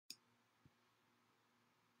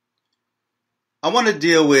I want to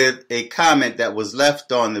deal with a comment that was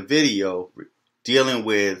left on the video dealing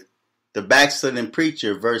with the backslidden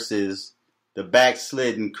preacher versus the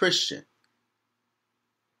backslidden Christian.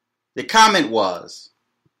 The comment was,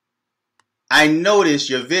 I notice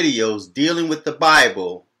your videos dealing with the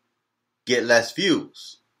Bible get less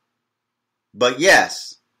views. But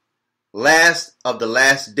yes, last of the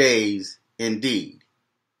last days indeed.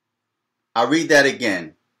 I'll read that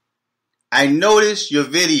again. I notice your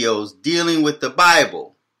videos dealing with the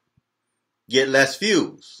Bible get less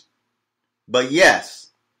views. But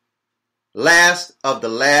yes, last of the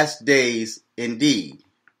last days indeed.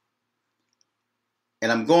 And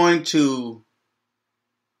I'm going to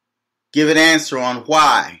give an answer on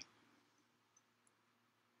why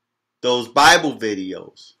those Bible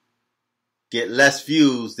videos get less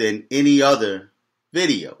views than any other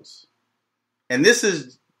videos. And this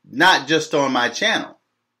is not just on my channel.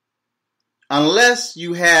 Unless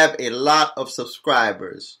you have a lot of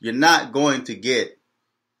subscribers, you're not going to get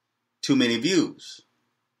too many views.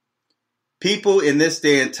 People in this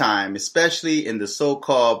day and time, especially in the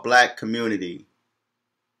so-called black community,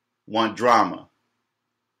 want drama.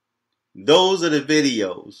 Those are the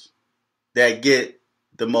videos that get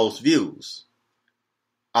the most views,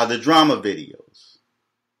 are the drama videos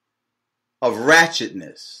of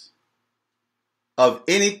ratchetness, of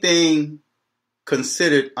anything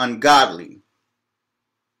considered ungodly.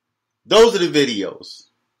 Those are the videos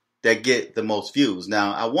that get the most views.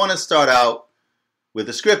 Now, I want to start out with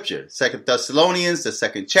the scripture, 2 Thessalonians, the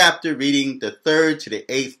 2nd chapter, reading the 3rd to the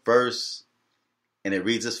 8th verse, and it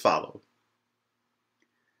reads as follows.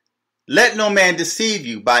 Let no man deceive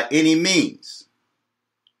you by any means,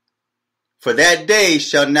 for that day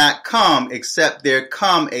shall not come except there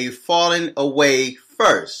come a falling away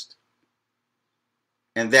first,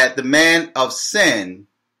 and that the man of sin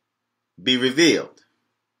be revealed,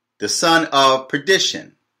 the son of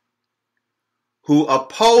perdition, who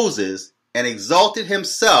opposes and exalted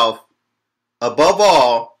himself above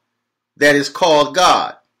all that is called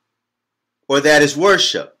God, or that is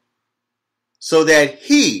worship, so that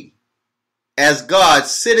he, as God,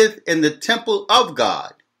 sitteth in the temple of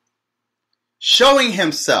God, showing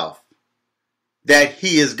himself that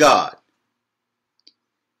he is God.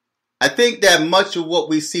 I think that much of what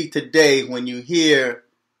we see today when you hear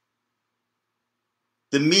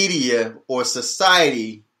the media or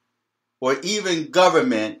society or even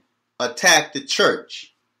government attack the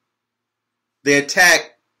church, they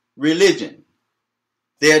attack religion,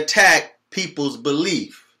 they attack people's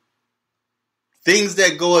belief, things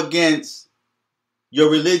that go against your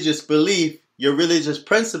religious belief, your religious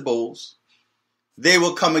principles, they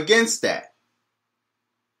will come against that.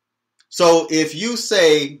 So if you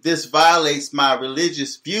say this violates my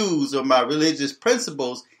religious views or my religious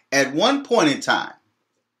principles, at one point in time,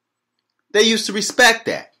 they used to respect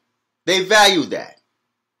that. They valued that.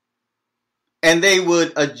 And they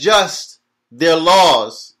would adjust their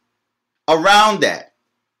laws around that.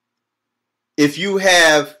 If you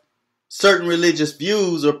have certain religious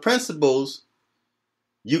views or principles,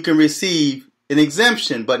 you can receive an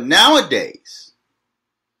exemption. But nowadays,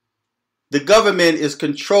 the government is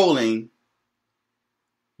controlling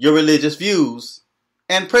your religious views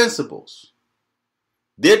and principles.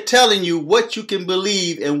 They're telling you what you can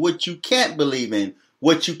believe and what you can't believe in,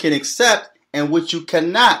 what you can accept and what you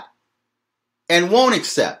cannot and won't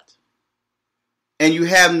accept. And you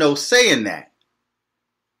have no say in that.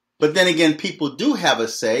 But then again, people do have a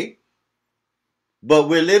say. But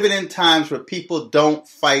we're living in times where people don't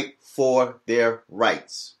fight for their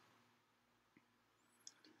rights.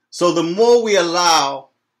 So the more we allow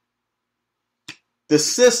the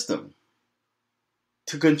system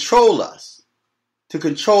to control us, to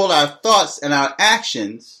control our thoughts and our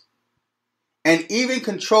actions, and even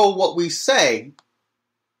control what we say,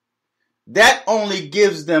 that only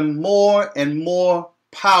gives them more and more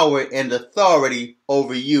power and authority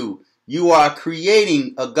over you. You are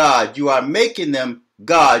creating a God. You are making them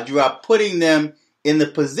God. You are putting them in the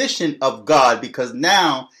position of God because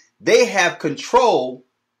now they have control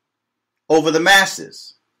over the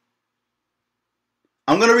masses.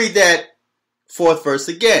 I'm going to read that 4th verse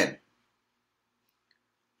again.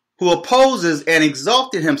 Who opposes and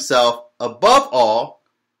exalted himself above all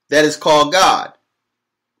that is called God,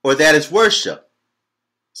 or that is worship,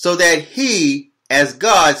 so that he, as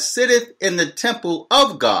God, sitteth in the temple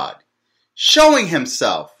of God, showing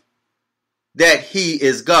himself that he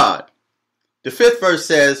is God. The 5th verse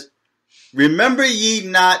says, Remember ye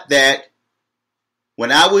not that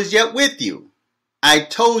when I was yet with you, I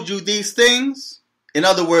told you these things? In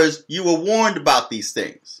other words, you were warned about these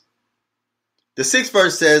things. The 6th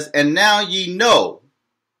verse says, And now ye know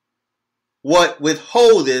what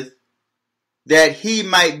withholdeth, that he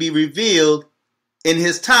might be revealed in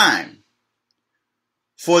his time.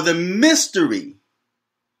 For the mystery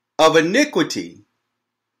of iniquity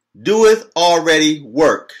doeth already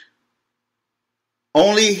work.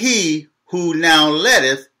 Only he who now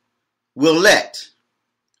letteth will let,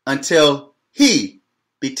 until he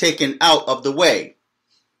be taken out of the way.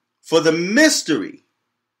 For the mystery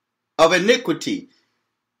of iniquity.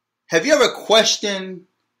 Have you ever questioned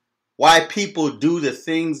why people do the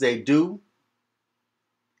things they do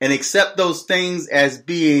and accept those things as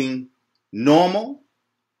being normal?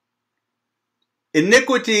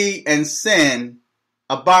 Iniquity and sin,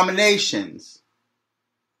 abominations,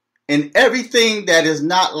 and everything that is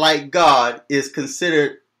not like God is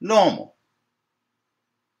considered normal.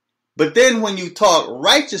 But then when you talk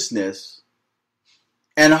righteousness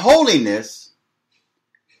and holiness,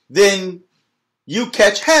 then you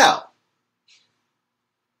catch hell.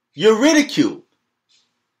 You're ridiculed.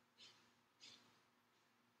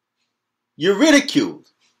 You're ridiculed.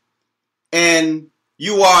 And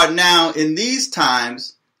you are now in these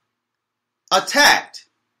times attacked.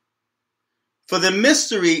 For the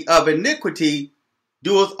mystery of iniquity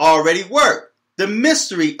doeth already work. The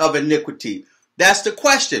mystery of iniquity. That's the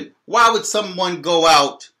question. Why would someone go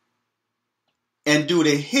out and do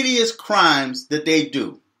the hideous crimes that they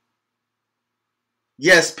do?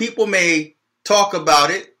 Yes, people may talk about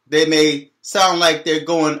it. They may sound like they're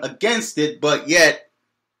going against it, but yet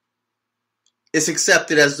it's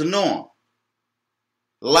accepted as the norm.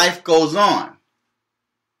 Life goes on.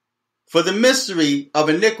 For the mystery of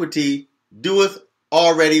iniquity doeth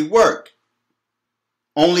already work.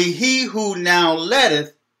 Only he who now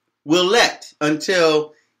letteth will let,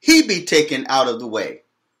 until he be taken out of the way.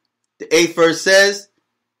 The 8th verse says,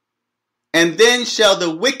 and then shall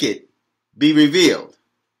the wicked be revealed,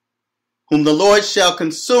 whom the Lord shall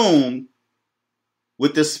consume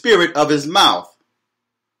with the spirit of his mouth,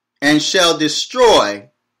 and shall destroy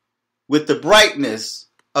with the brightness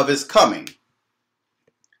of his coming.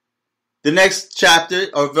 The next chapter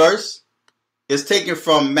or verse is taken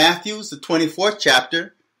from Matthew, the 24th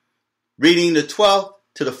chapter, reading the 12th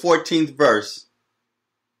to the 14th verse.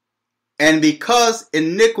 And because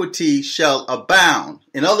iniquity shall abound,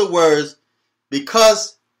 in other words,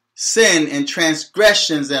 because sin and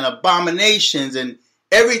transgressions and abominations and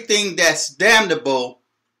everything that's damnable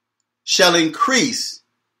shall increase.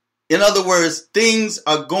 In other words, things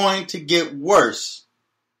are going to get worse.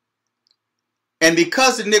 And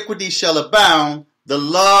because iniquity shall abound, the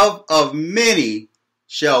love of many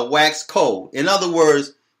shall wax cold. In other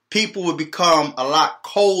words, people will become a lot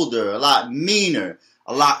colder, a lot meaner,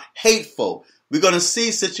 a lot hateful. We're going to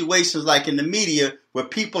see situations like in the media where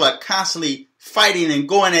people are constantly fighting and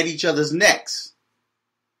going at each other's necks.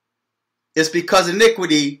 It's because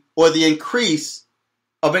iniquity, or the increase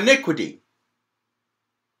of iniquity.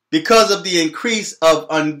 Because of the increase of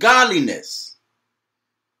ungodliness.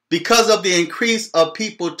 Because of the increase of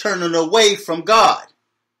people turning away from God.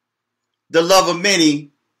 The love of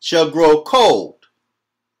many shall grow cold.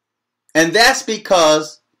 And that's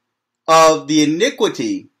because of the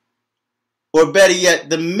iniquity, or better yet,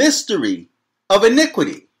 the mystery of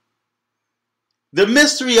iniquity. The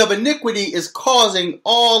mystery of iniquity is causing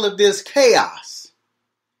all of this chaos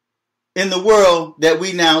in the world that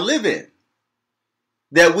we now live in,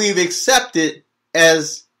 that we've accepted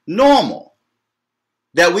as normal,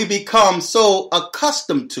 that we become so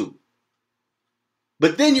accustomed to.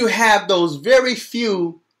 But then you have those very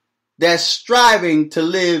few that's striving to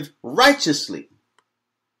live righteously.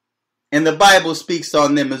 And the Bible speaks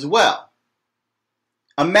on them as well.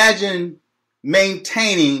 Imagine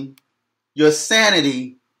maintaining your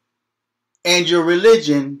sanity and your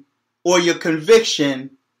religion or your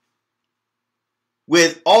conviction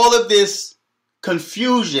with all of this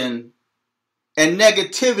confusion and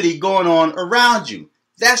negativity going on around you.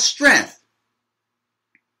 That's strength.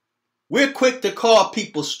 We're quick to call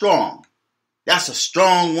people strong. That's a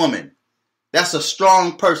strong woman. That's a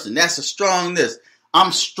strong person. That's a strong this.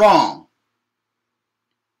 I'm strong.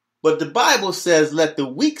 But the Bible says, let the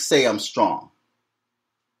weak say I'm strong.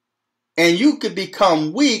 And you could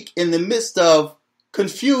become weak in the midst of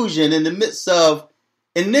confusion, in the midst of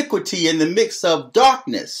iniquity, in the midst of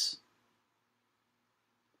darkness.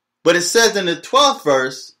 But it says in the 12th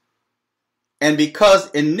verse, and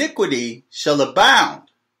because iniquity shall abound,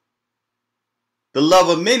 the love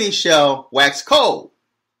of many shall wax cold.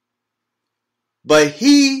 But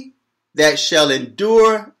he that shall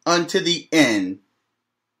endure unto the end,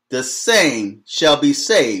 the same shall be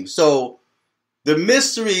saved. So the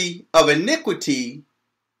mystery of iniquity,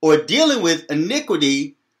 or dealing with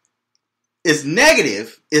iniquity, It's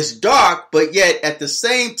negative, it's dark, but yet at the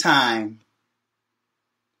same time,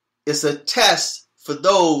 it's a test for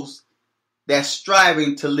those that's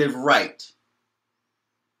striving to live right.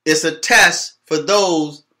 It's a test for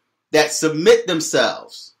those that submit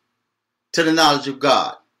themselves to the knowledge of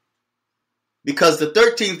God. Because the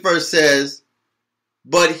 13th verse says,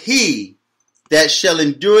 but he that shall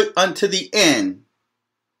endure unto the end,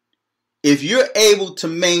 if you're able to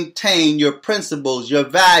maintain your principles, your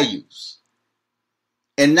values,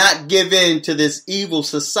 and not give in to this evil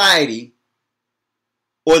society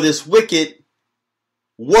or this wicked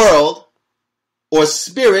world or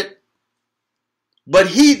spirit, but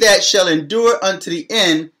he that shall endure unto the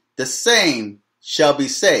end, the same shall be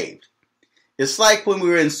saved. It's like when we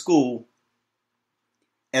were in school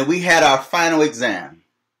and we had our final exam.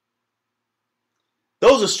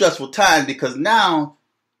 Those are stressful times because now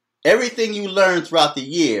everything you learn throughout the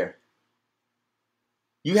year,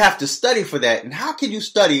 you have to study for that. And how can you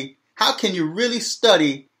study? How can you really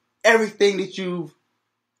study everything that you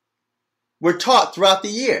were taught throughout the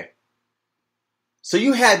year? So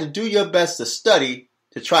you had to do your best to study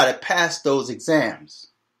to try to pass those exams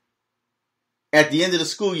at the end of the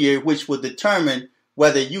school year, which will determine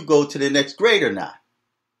whether you go to the next grade or not.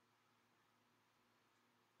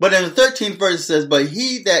 But in the 13th verse it says, but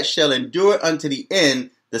he that shall endure unto the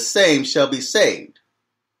end, the same shall be saved.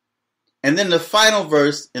 And then the final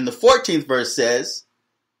verse in the 14th verse says,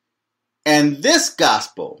 and this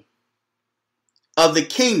gospel of the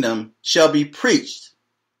kingdom shall be preached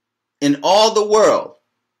in all the world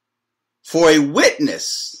for a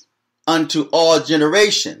witness unto all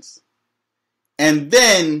generations. And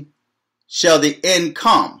then shall the end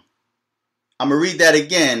come. I'm going to read that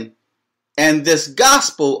again. And this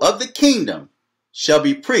gospel of the kingdom shall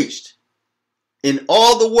be preached in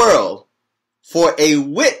all the world for a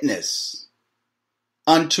witness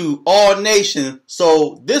unto all nations.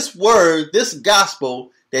 So this word, this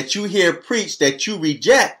gospel that you hear preached, that you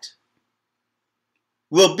reject,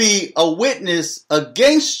 will be a witness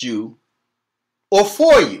against you or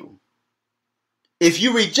for you. If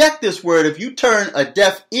you reject this word, if you turn a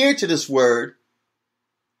deaf ear to this word,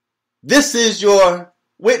 this is your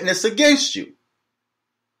witness against you.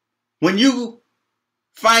 When you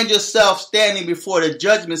find yourself standing before the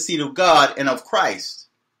judgment seat of God and of Christ,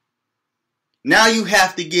 now you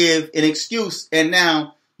have to give an excuse, and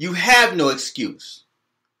now you have no excuse.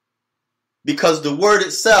 Because the word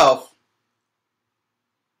itself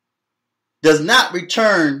does not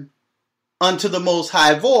return unto the Most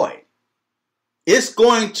High void. It's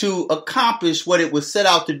going to accomplish what it was set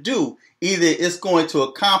out to do. Either it's going to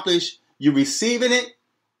accomplish you receiving it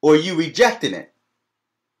or you rejecting it.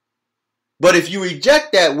 But if you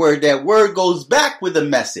reject that word goes back with a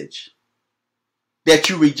message that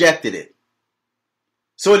you rejected it.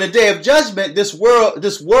 So in the day of judgment, this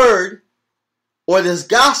word or this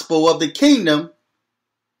gospel of the kingdom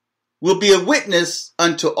will be a witness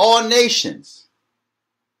unto all nations.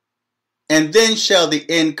 And then shall the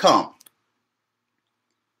end come.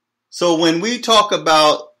 So when we talk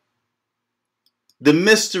about the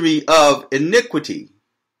mystery of iniquity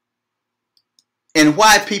and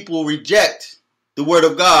why people reject the word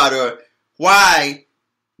of God, or why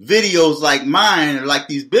videos like mine or like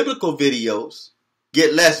these biblical videos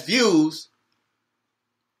get less views,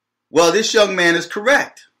 well, this young man is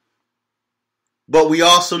correct. But we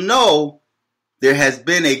also know there has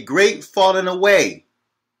been a great falling away.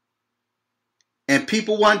 And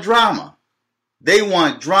people want drama. They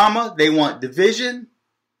want drama. They want division.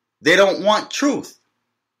 They don't want truth.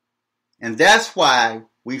 And that's why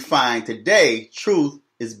we find today truth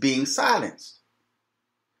is being silenced.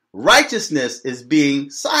 Righteousness is being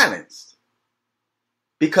silenced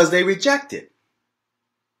because they reject it.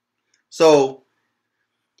 So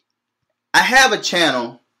I have a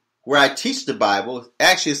channel where I teach the Bible.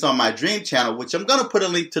 Actually, it's on my Dream channel, which I'm going to put a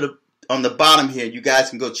link to on the bottom here. You guys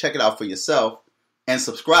can go check it out for yourself and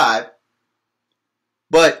subscribe.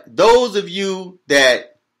 But those of you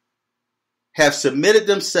that have submitted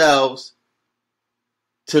themselves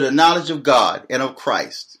to the knowledge of God and of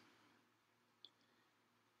Christ,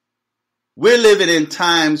 we're living in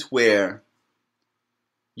times where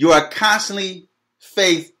you are constantly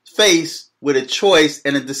faced with a choice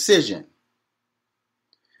and a decision.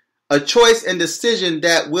 A choice and decision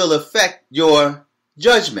that will affect your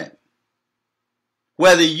judgment.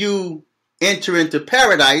 Whether you enter into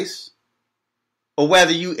paradise or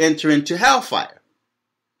whether you enter into hellfire.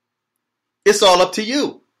 It's all up to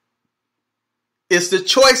you. It's the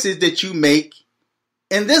choices that you make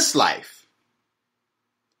in this life.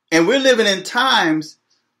 And we're living in times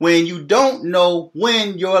when you don't know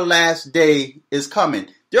when your last day is coming.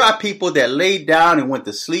 There are people that laid down and went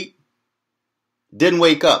to sleep, didn't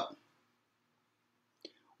wake up.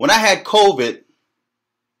 When I had COVID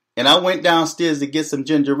and I went downstairs to get some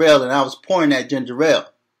ginger ale and I was pouring that ginger ale,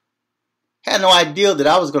 had no idea that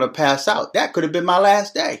I was going to pass out. That could have been my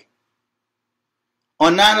last day.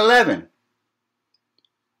 On 9/11,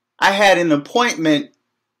 I had an appointment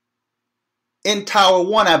in Tower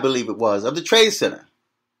 1, I believe it was, of the Trade Center.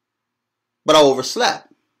 But I overslept.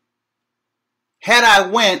 Had I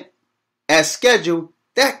went as scheduled,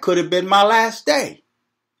 that could have been my last day.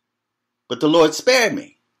 But the Lord spared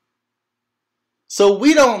me. So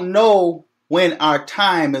we don't know when our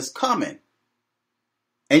time is coming.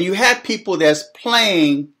 And you have people that's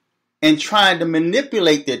playing and trying to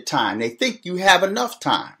manipulate their time. They think you have enough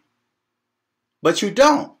time. But you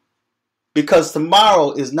don't. Because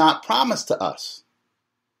tomorrow is not promised to us.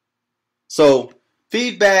 So,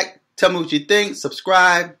 feedback, tell me what you think,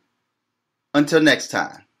 subscribe. Until next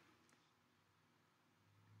time,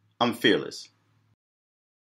 I'm fearless.